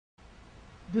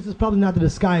This is probably not the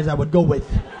disguise I would go with.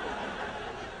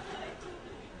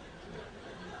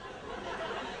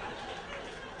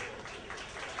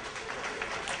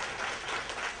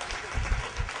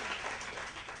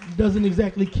 Doesn't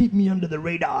exactly keep me under the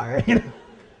radar.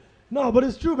 No, but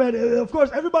it's true, man. Of course,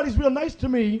 everybody's real nice to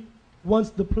me once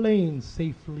the plane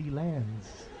safely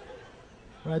lands.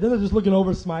 Right? Then they're just looking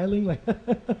over, smiling, like.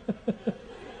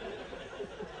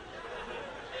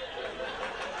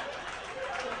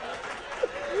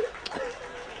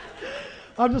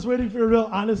 I'm just waiting for a real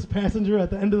honest passenger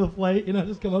at the end of the flight,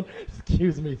 just come up,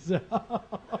 excuse me, sir.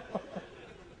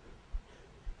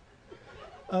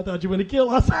 I thought you were going to kill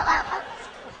us.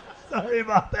 Sorry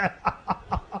about that.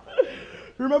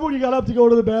 Remember when you got up to go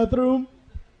to the bathroom?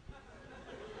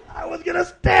 I was going to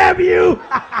stab you.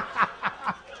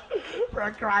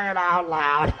 For crying out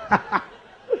loud.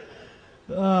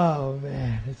 Oh,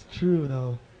 man, it's true,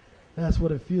 though. That's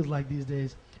what it feels like these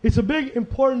days. It's a big,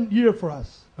 important year for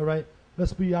us, all right?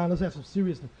 Let's be honest, have some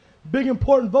seriousness. Big,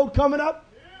 important vote coming up.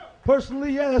 Yeah.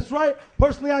 Personally, yeah, that's right.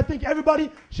 Personally, I think everybody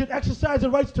should exercise their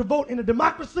rights to vote in a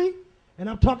democracy, and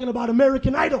I'm talking about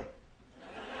American Idol.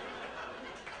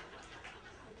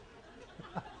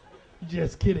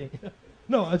 Just kidding.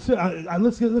 No, let's get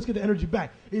the energy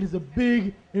back. It is a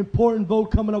big, important vote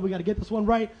coming up. We got to get this one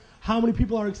right. How many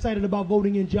people are excited about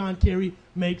voting in John Kerry?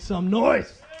 Make some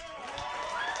noise.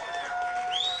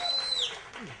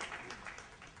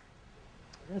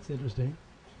 That's interesting.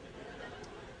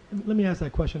 Let me ask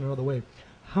that question another way.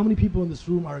 How many people in this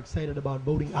room are excited about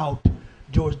voting out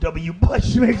George W.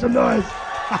 Bush? Make some noise.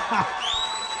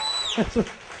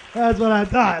 That's what I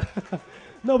thought.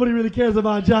 Nobody really cares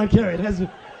about John Kerry.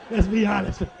 Let's be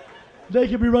honest. They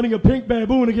could be running a pink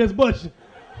baboon against Bush.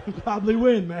 Probably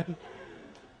win, man.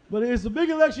 But it's a big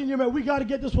election year, man. We got to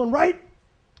get this one right.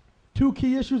 Two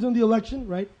key issues in the election,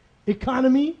 right?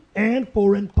 Economy and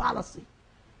foreign policy.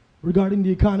 Regarding the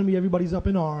economy, everybody's up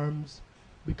in arms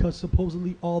because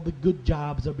supposedly all the good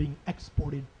jobs are being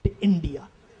exported to India.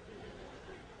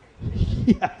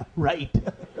 Yeah, right.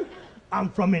 I'm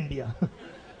from India.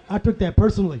 I took that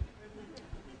personally.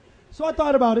 So I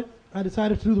thought about it. I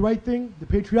decided to do the right thing, the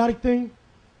patriotic thing.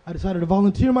 I decided to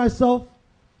volunteer myself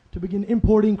to begin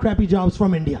importing crappy jobs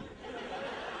from India.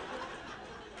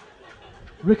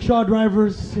 Rickshaw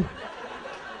drivers,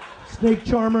 snake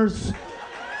charmers,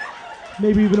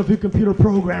 maybe even a few computer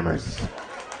programmers.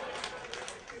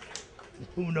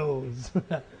 Who knows?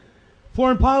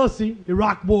 Foreign policy,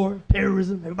 Iraq war,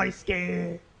 terrorism, everybody's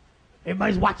scared.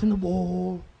 Everybody's watching the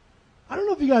war. I don't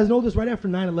know if you guys know this, right after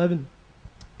 9/11,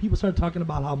 people started talking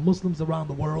about how Muslims around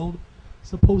the world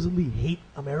supposedly hate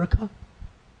America.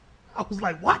 I was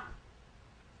like, what?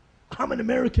 I'm an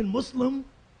American Muslim.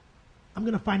 I'm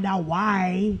going to find out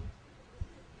why.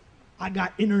 I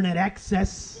got internet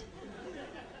access.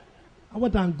 I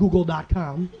went on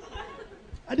Google.com.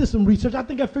 I did some research. I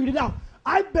think I figured it out.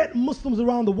 I bet Muslims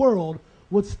around the world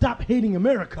would stop hating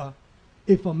America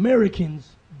if Americans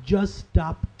just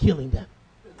stopped killing them.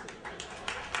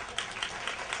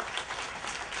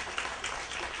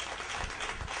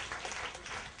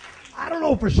 I don't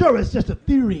know for sure. It's just a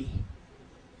theory.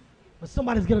 But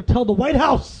somebody's going to tell the White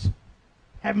House.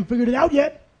 Haven't figured it out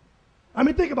yet. I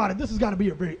mean, think about it. This has got to be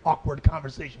a very awkward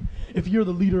conversation. If you're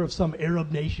the leader of some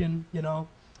Arab nation, you're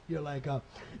like,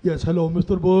 yes, hello,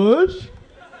 Mr. Bush.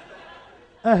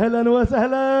 Ahlan wa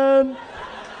sahlan.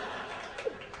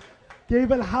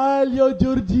 كيف الحال يا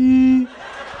جورجي?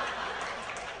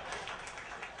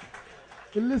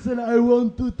 Listen, I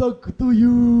want to talk to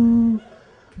you.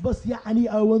 بس يعني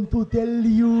I want to tell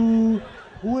you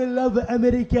we love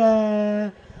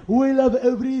America. We love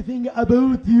everything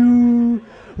about you.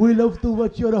 We love to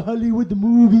watch your Hollywood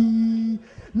movie.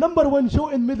 Number one show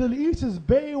in Middle East is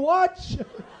Baywatch.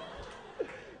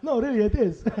 No, really, it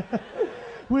is.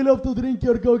 We love to drink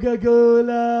your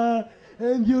Coca-Cola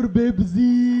and your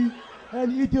Pepsi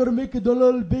and eat your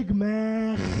McDonald's Big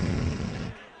Mac.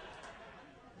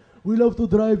 We love to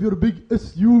drive your big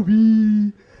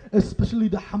SUV, especially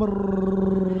the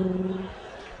Hummer.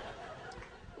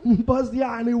 But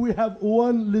يعني we have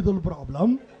one little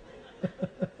problem.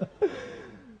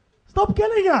 Stop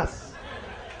killing us.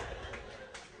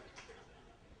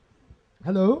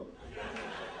 Hello?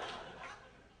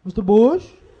 Mr. Bush?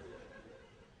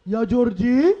 Ya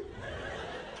Georgie?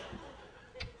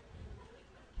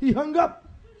 He hung up.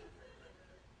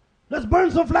 Let's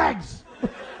burn some flags.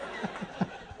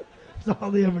 That's all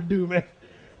they ever do, man.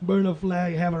 Burn a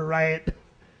flag, have a riot.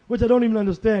 Which I don't even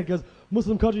understand, because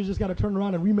Muslim countries just got to turn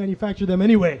around and remanufacture them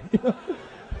anyway.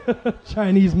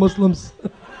 Chinese Muslims.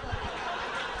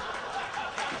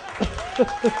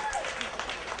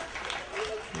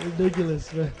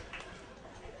 Ridiculous, man.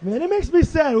 Man, it makes me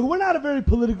sad. We're not a very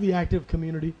politically active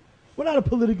community. We're not a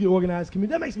politically organized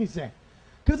community. That makes me sad.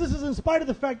 Because this is in spite of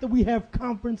the fact that we have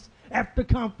conference after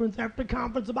conference after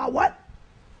conference about what?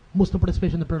 Muslim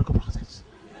participation in the political process.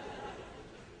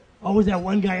 Always that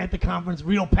one guy at the conference,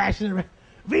 real passionate. Right?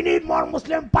 We need more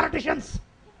Muslim politicians.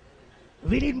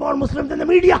 We need more Muslims in the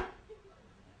media.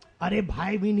 Are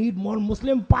bhai, we need more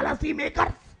Muslim policy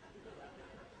makers.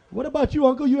 What about you,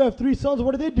 uncle? You have 3 sons.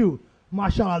 What do?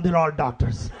 MashaAllah, they're all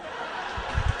doctors.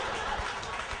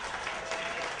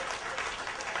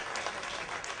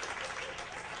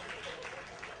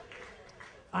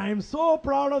 I am so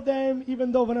proud of them,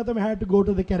 even though one of them had to go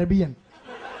to the Caribbean.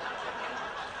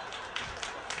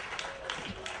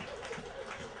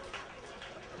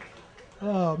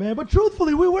 Oh, man. But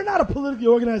truthfully, we're not a politically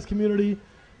organized community.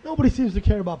 Nobody seems to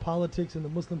care about politics in the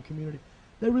Muslim community.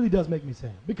 That really does make me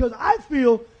sad. Because I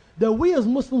feel that we as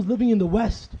Muslims living in the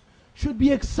West should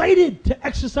be excited to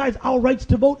exercise our rights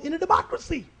to vote in a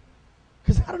democracy.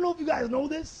 Because I don't know if you guys know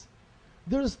this.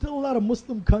 There's still a lot of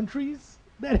Muslim countries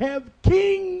that have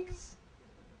kings.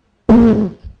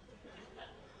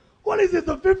 What is this,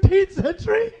 the 15th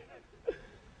century?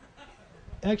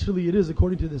 Actually, it is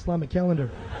according to the Islamic calendar.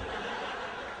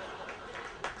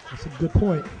 That's a good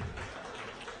point.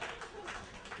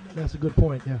 That's a good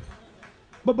point, yeah.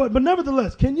 But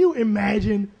nevertheless, can you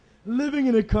imagine living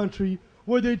in a country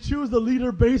where they choose the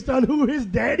leader based on who his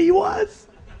daddy was?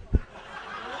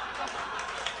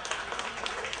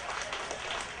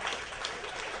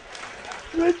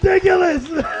 Ridiculous.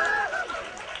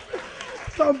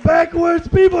 Some backwards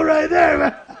people right there,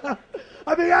 man.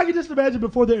 I mean, I can just imagine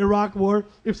before the Iraq war,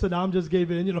 if Saddam just gave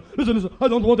in, listen, I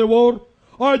don't want a war.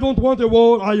 I don't want a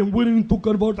war. I am willing to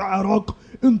convert Iraq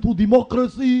into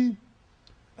democracy.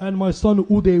 And my son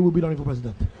Uday will be running for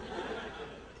president.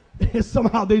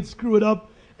 Somehow they'd screw it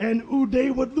up and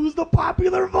Uday would lose the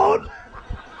popular vote.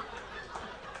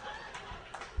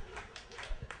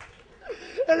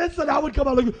 And then Saddam would come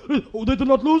out like, Uday did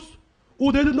not lose.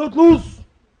 Uday did not lose.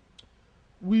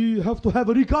 We have to have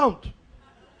a recount.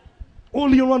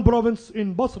 Only in one province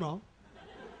in Basra.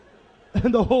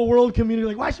 And the whole world community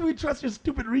like, why should we trust your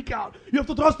stupid recount? You have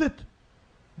to trust it.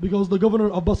 Because the governor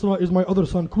of Basra is my other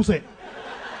son, Qusay.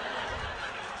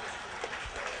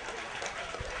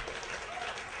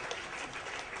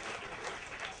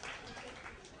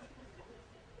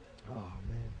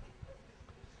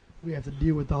 We have to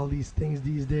deal with all these things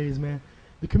these days, man.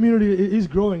 The community is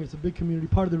growing. It's a big community.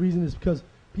 Part of the reason is because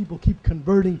people keep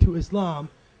converting to Islam.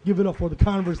 Give it up for the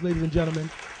converts, ladies and gentlemen.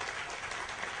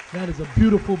 That is a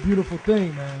beautiful, beautiful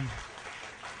thing, man.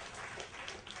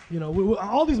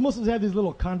 All these Muslims have these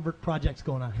little convert projects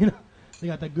going on. They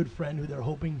got that good friend who they're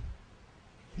hoping.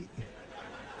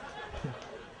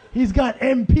 He's got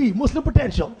MP, Muslim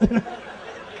potential.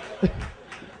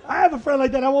 I have a friend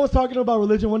like that. I'm always talking about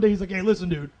religion. One day he's like, hey, listen,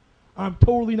 dude. I'm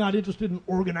totally not interested in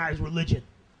organized religion.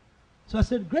 So I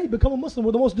said, great, become a Muslim.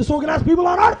 We're the most disorganized people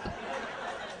on earth.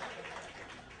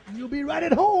 You'll be right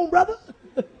at home, brother.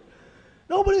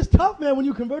 No, but it's tough, man. When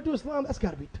you convert to Islam, that's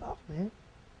got to be tough, man.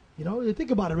 You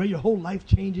think about it, right? Your whole life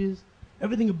changes.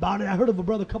 Everything about it. I heard of a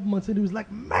brother a couple months in who was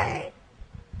like, man,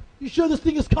 you sure this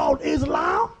thing is called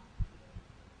Islam?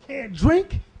 Can't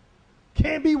drink.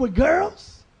 Can't be with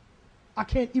girls. I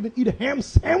can't even eat a ham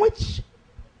sandwich.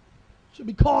 Should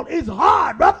be called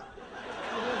Azhar, brother.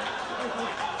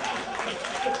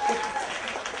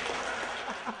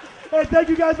 Hey, thank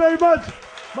you guys very much.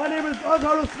 My name is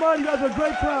Azhar Usman. You guys are a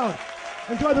great crowd.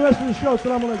 Enjoy the rest of the show.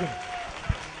 Assalamu alaikum.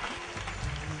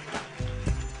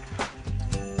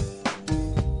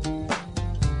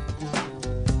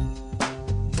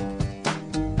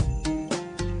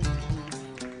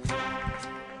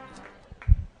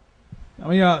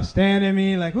 Some of y'all staring at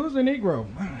me like, who's the Negro?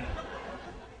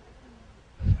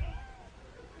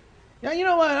 Yeah, you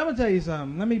know what? I'm going to tell you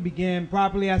something. Let me begin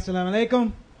properly. Assalamu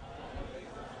alaikum.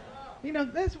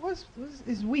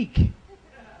 It's weak.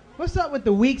 What's up with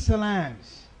the weak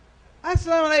salams?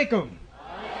 Assalamu alaikum.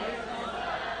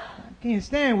 I can't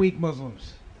stand weak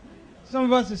Muslims. Some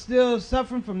of us are still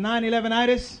suffering from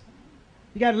 9/11itis.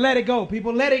 You got to let it go,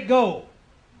 people. Let it go.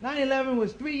 9/11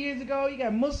 was 3 years ago. You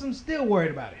got Muslims still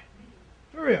worried about it.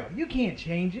 For real. You can't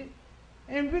change it.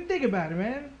 And think about it,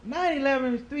 man.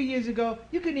 9/11 was 3 years ago.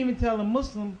 You couldn't even tell a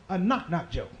Muslim a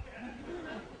knock-knock joke.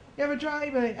 You ever try?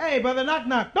 You be like, hey, brother,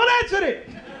 knock-knock. Don't answer it!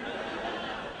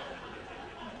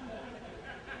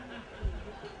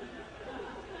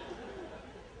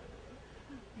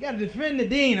 You got to defend the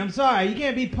deen. I'm sorry. You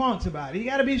can't be punks about it. You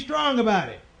got to be strong about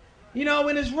it.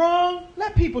 When it's wrong,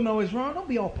 let people know it's wrong. Don't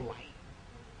be all polite.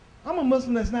 I'm a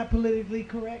Muslim that's not politically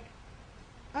correct.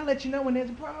 I'll let you know when there's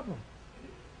a problem.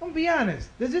 I'm gonna be honest.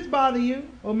 Does this bother you?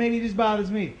 Or maybe this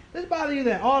bothers me. Does it bother you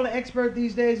that all the experts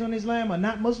these days on Islam are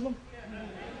not Muslim? You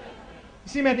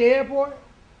see them at the airport?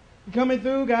 You coming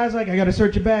through, guys like, I gotta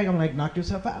search your bag. I'm like, knock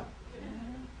yourself out.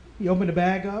 He opened the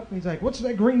bag up. He's like, what's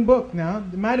that green book now?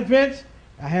 In my defense,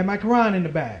 I had my Quran in the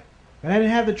bag. But I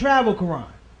didn't have the travel Quran.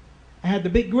 I had the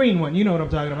big green one. You know what I'm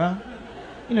talking about.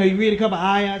 You know, you read a couple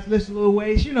ayats, listen a little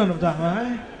ways. You know what I'm talking about,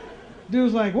 right? Dude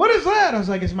was like, what is that? I was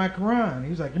like, it's my Quran.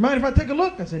 He was like, you mind if I take a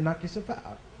look? I said, knock yourself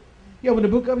out. He opened the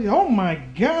book up. He said, oh my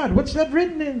God, what's that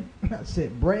written in? I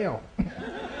said, Braille.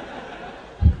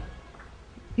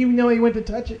 Even though he went to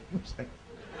touch it, he was like,